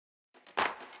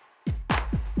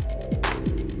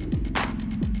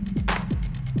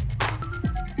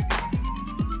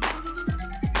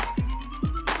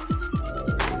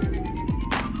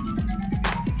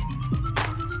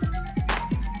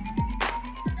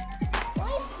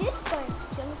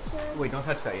Wait, don't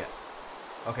touch that yet.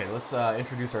 Okay, let's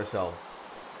introduce ourselves.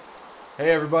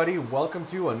 Hey everybody, welcome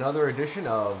to another edition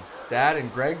of Dad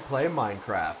and Greg Play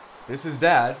Minecraft. This is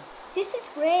Dad. This is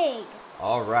Greg.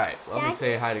 Alright, let me Dad,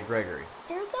 say hi to Gregory.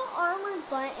 There's an armor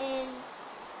button.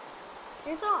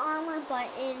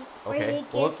 Okay,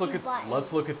 well let's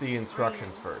look at the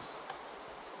instructions first.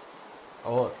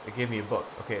 Oh look, it gave me a book.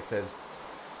 Okay, it says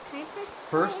Can I press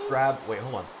first play? grab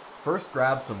First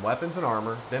grab some weapons and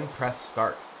armor, then press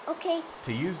start. Okay.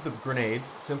 To use the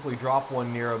grenades, simply drop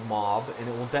one near a mob and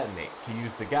it will detonate. To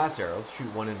use the gas arrows,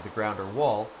 shoot one into the ground or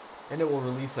wall, and it will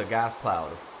release a gas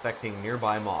cloud, affecting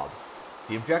nearby mobs.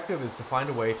 The objective is to find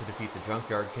a way to defeat the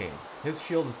Junkyard King. His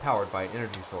shield is powered by an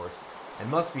energy source, and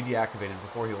must be deactivated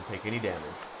before he will take any damage.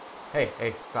 Hey,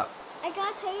 stop. I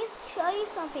gotta show you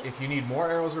something. If you need more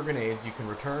arrows or grenades, you can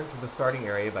return to the starting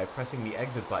area by pressing the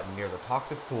exit button near the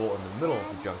toxic pool in the middle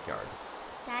of the junkyard.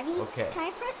 Daddy, okay. Can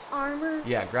I press armor?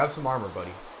 Yeah, grab some armor,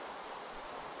 buddy.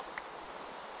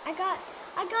 I got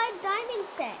a diamond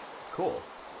set. Cool.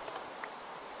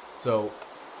 So,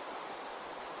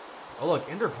 oh look,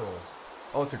 ender pearls.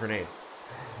 Oh, it's a grenade.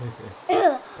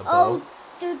 Oh,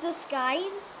 through the skies?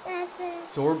 That's it.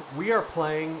 So we are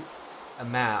playing a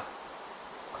map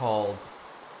called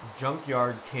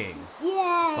Junkyard King.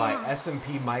 Yeah. By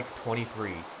SMP Mike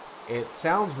 23. It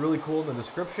sounds really cool in the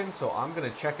description, so I'm gonna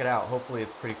check it out. Hopefully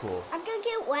it's pretty cool. I'm gonna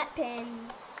get weapon.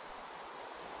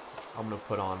 I'm gonna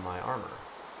put on my armor.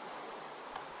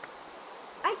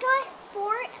 I got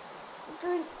four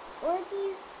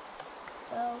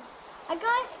I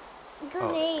got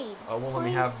grenades. Oh, well, let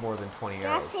me have more than 20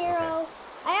 arrows. Gas arrow. Okay.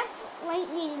 I have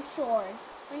lightning sword.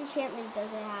 Enchantment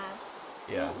doesn't have.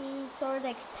 Yeah. Lightning sword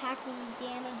like packing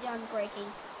damage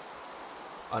unbreaking.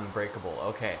 Unbreakable.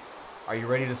 Okay. Are you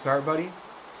ready to start, buddy?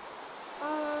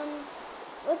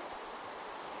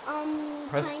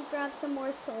 Can I grab some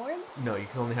more swords? No, you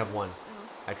can only have one.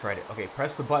 Oh. I tried it. Okay,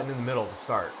 press the button in the middle to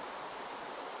start.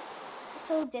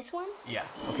 So this one? Yeah.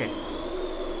 Okay.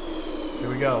 Here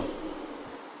we go.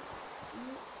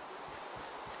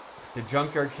 The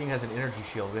Junkyard King has an energy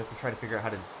shield. We have to try to figure out how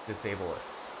to disable it.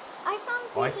 I found.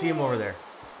 Oh, I see him over there.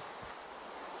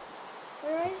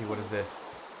 Where Let's see, what is this?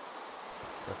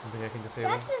 Is that something I can disable?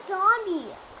 That's a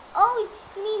zombie. Oh,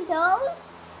 you mean those?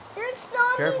 There's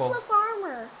zombies Careful. with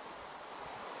armor.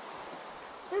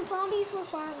 There's zombies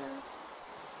with armor.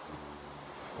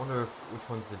 I wonder which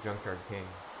one's the Junkyard King.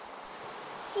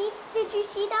 See, did you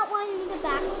see that one in the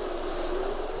back?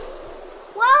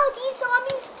 Wow, these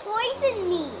zombies poisoned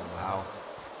me. Wow.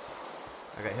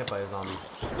 I got hit by a zombie.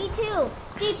 Me too.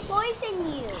 They poisoned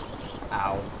you.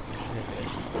 Ow.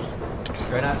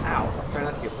 Try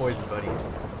not to get poisoned, buddy.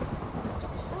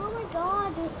 Oh my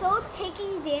god, they're so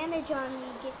taking damage on me.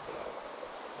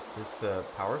 Is this the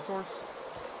power source?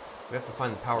 We have to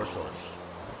find the power source.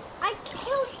 I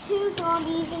killed 2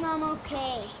 zombies and I'm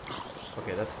okay.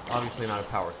 Okay, that's obviously not a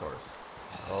power source.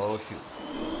 Oh, shoot.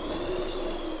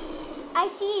 I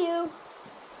see you.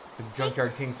 The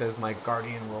Junkyard King says, my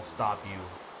guardian will stop you.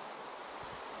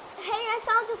 Hey, I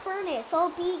found a furnace.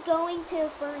 I'll be going to a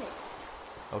furnace.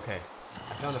 Okay.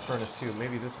 I found a furnace too.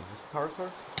 Maybe this is a power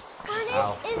source? Furnace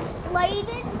Ow. is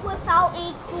lighted without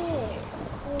a cool.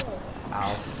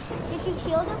 Ow. Did you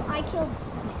kill them? I killed them.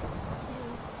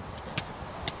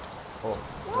 Oh,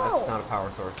 Whoa. that's not a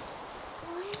power source.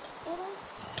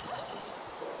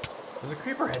 There's a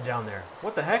creeper head down there.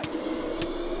 What the heck?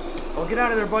 Oh, get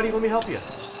out of there, buddy. Let me help you.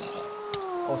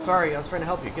 Oh, sorry. I was trying to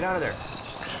help you. Get out of there.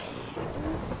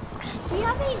 Do you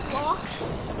have any blocks?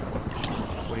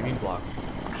 What do you mean blocks?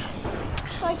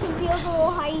 So I can build a little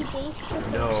high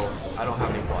base? No, I don't have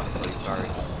any blocks, buddy. Sorry.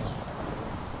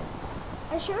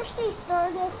 I sure they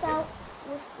started us out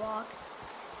with blocks.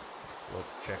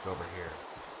 Let's check over here.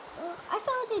 I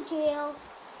found a jail.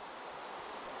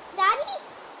 Daddy,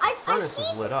 I Furnace see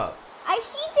is lit up. I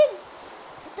see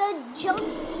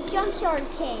the Junkyard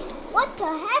King. What the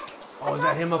heck? Oh, is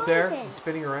that him up there? He's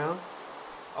spinning around?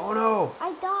 Oh no!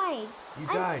 I died. You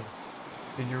died.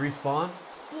 Did you respawn?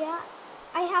 Yeah.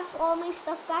 I have all my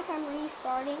stuff back. I'm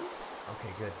restarting.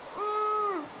 Okay, good.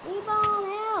 Ah, rebound,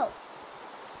 help.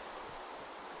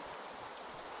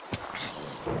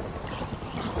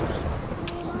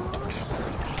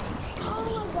 Oh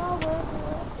my god,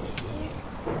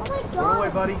 oh my god. Run away,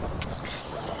 buddy.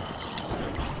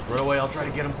 Run away, I'll try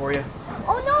to get him for you.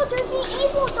 Oh no, there's the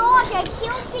evil dog. I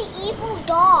killed the evil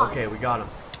dog. Okay, we got him.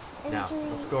 Now, Entry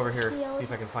let's go over here, field. see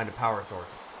if I can find a power source.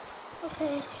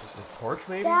 Okay. This torch,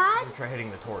 maybe? Dad? I'm gonna try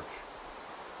hitting the torch.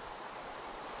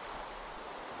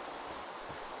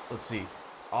 Let's see.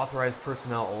 Authorized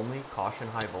personnel only. Caution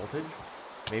high voltage.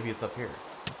 Maybe it's up here.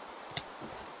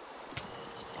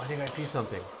 I think I see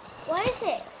something. What is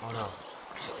it? Oh no.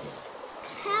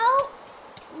 Help!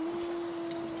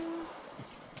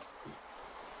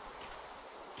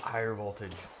 Higher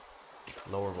voltage.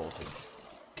 Lower voltage.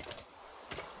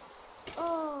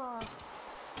 Oh.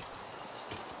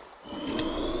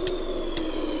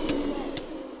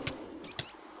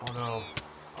 Oh no.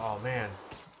 Oh man.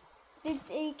 Did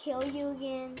they kill you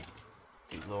again?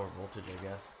 Lower voltage, I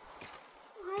guess.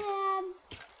 Hi,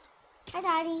 Dad. Hi,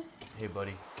 Daddy. Hey,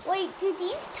 buddy. Wait, do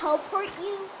these teleport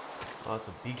you? Oh, it's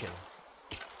a beacon.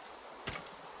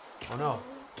 Oh no.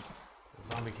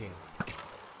 The Zombie King.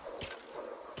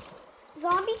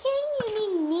 Zombie King? You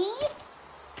mean me?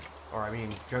 Or I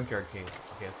mean, Junkyard King.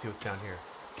 Okay, let's see what's down here.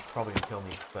 It's probably gonna kill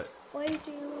me, but... What is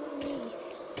you?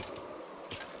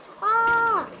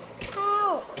 Ah!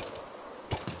 Help!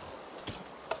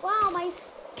 Wow, my...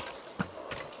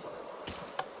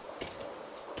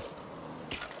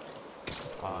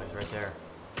 Oh, he's right there.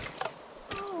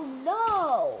 Oh,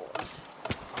 no!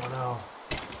 Oh no.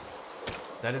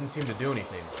 That didn't seem to do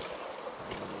anything.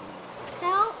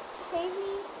 Help! Save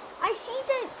me! I see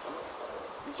the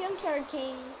Junkyard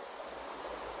King.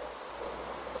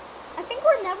 I think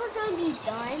we're never gonna be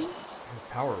done.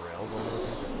 Power rails.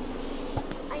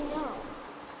 I know.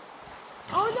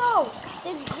 Oh no!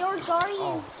 Your guardian.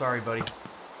 Oh, sorry, buddy.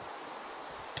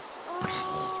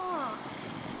 Oh,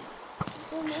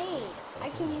 grenade. I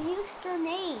can use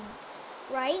grenades,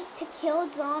 right, to kill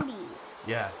zombies.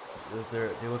 Yeah,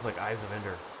 they look like eyes of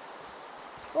Ender.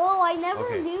 Whoa! I never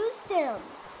Okay. used them.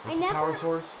 Is this a power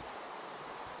source?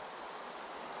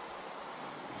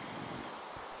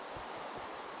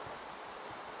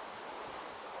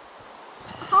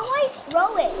 How do I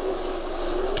throw it?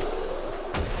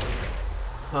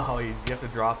 Oh, you have to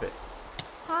drop it.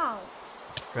 How?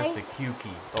 Press the Q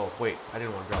key. Oh, wait, I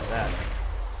didn't want to drop that.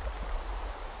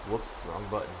 Whoops, wrong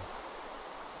button.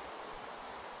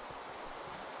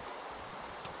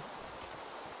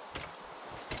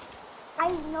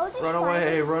 I know this. Run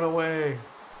away, run away.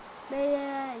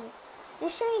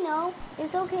 Just so you know,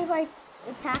 it's okay if I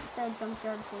attack the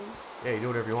Junkyard King. Yeah, you do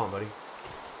whatever you want, buddy.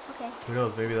 Okay. Who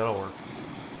knows, maybe that'll work.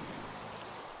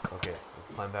 Okay, let's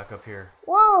climb back up here.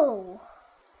 Whoa!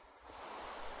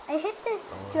 I hit the Lower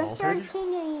Junkyard voltage?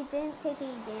 King and he didn't take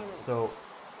any damage. So,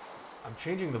 I'm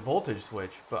changing the voltage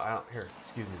switch, but I don't... Here,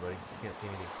 excuse me, buddy. You can't see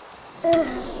anything.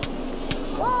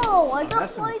 Whoa! I got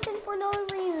messing- poisoned for no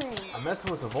reason. I'm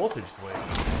messing with the voltage switch.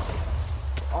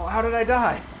 Oh, how did I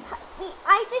die?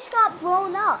 I just got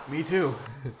blown up Me too.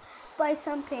 by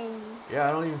something. Yeah,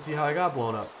 I don't even see how I got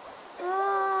blown up.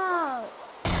 Oh,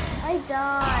 I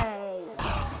died.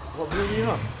 What blew me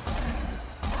up?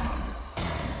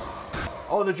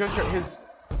 Oh, the junkyard...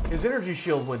 His energy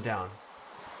shield went down.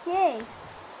 Yay.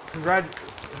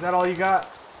 Is that all you got?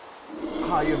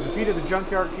 Ah, you have defeated the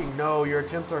Junkyard King. No, your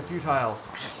attempts are futile.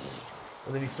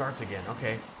 And then he starts again.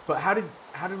 Okay. But how did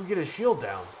we get his shield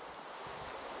down?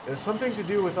 It was something to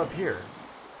do with up here.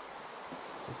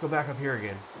 Let's go back up here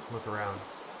again. Look around.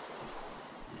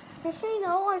 Just so you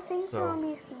know, I think So-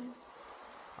 zombies can...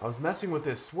 I was messing with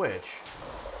this switch.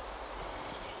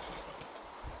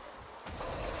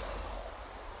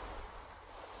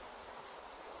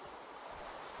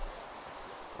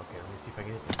 Okay, let me see if I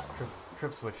can hit these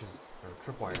trip switches or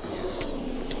tripwires.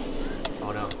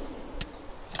 Oh no.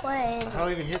 What? How do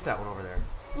I even hit that one over there?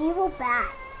 Evil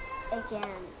bats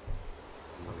again.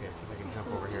 Okay, let's see if I can jump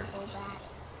over here. Evil bats.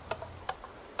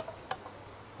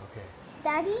 Okay.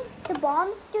 Daddy, the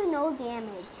bombs do no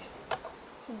damage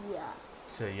to you.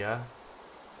 So yeah.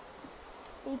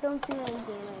 They don't do any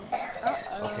damage.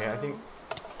 Uh-oh. Okay, I think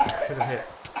I should have hit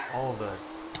all of the...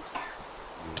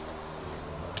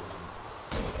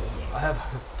 I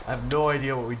have no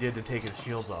idea what we did to take his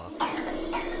shields off.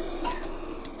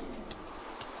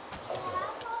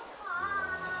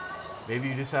 Maybe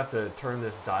you just have to turn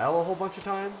this dial a whole bunch of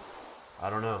times? I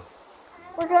don't know.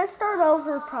 We're gonna start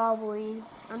over probably.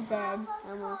 I'm dead.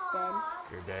 Almost dead.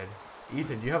 You're dead.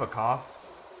 Ethan, do you have a cough?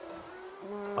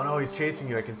 Oh no, he's chasing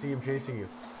you. I can see him chasing you.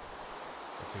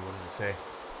 Let's see, what does it say?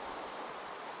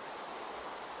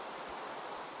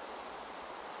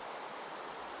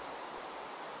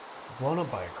 Blown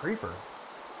up by a creeper?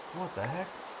 What the heck?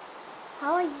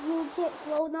 How did you get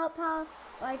blown up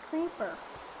by a creeper?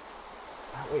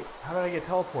 Wait, how did I get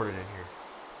teleported in here?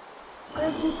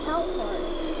 Where did you teleport?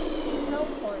 You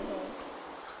teleported.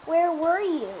 Where were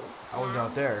you? I was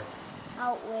out there.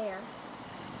 Out where?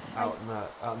 Out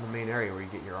in the main area where you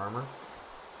get your armor.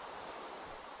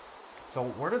 So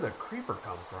where did the creeper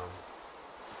come from?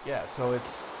 Yeah, so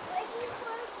it's...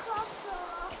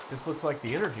 This looks like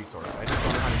the energy source. I just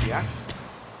don't know how to deactivate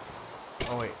it.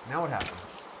 Oh wait, now what happened?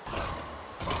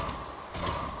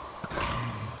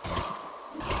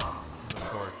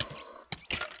 Sword.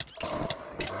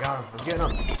 I got him. I'm getting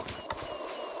him.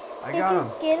 I got him.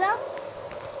 Did you get him?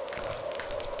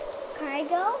 Can I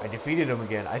go? I defeated him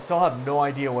again. I still have no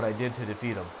idea what I did to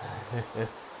defeat him.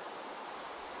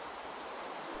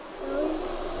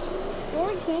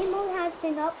 Your game mode has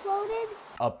been uploaded?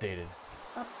 Updated.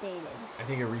 Updated. I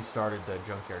think it restarted the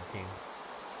Junkyard King.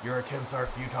 Your attempts are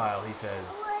futile, he says.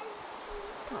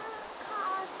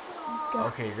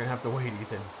 Okay, you're gonna have to wait,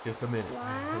 Ethan. Just a minute.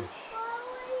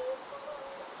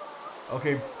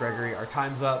 Okay, Gregory, our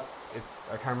time's up.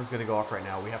 Our timer's gonna go off right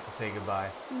now. We have to say goodbye.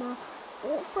 No.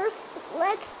 Well, first,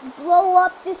 let's blow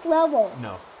up this level.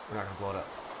 No, we're not gonna blow it up.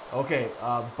 Okay,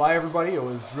 bye everybody. It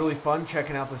was really fun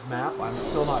checking out this map. I'm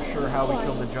still not sure how we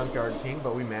killed the Junkyard King,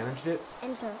 but we managed it.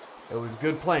 Enter. It was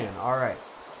good playing. All right.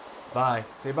 Bye.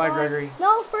 Say bye, Gregory.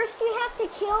 No, first we have to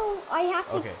kill. I have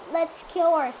to. Okay. Let's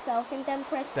kill ourselves and then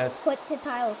press put to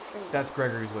tile screen. That's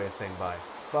Gregory's way of saying bye.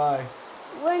 Bye.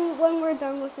 When we're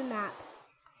done with the map.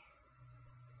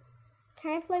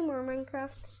 Can I play more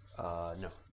Minecraft? No.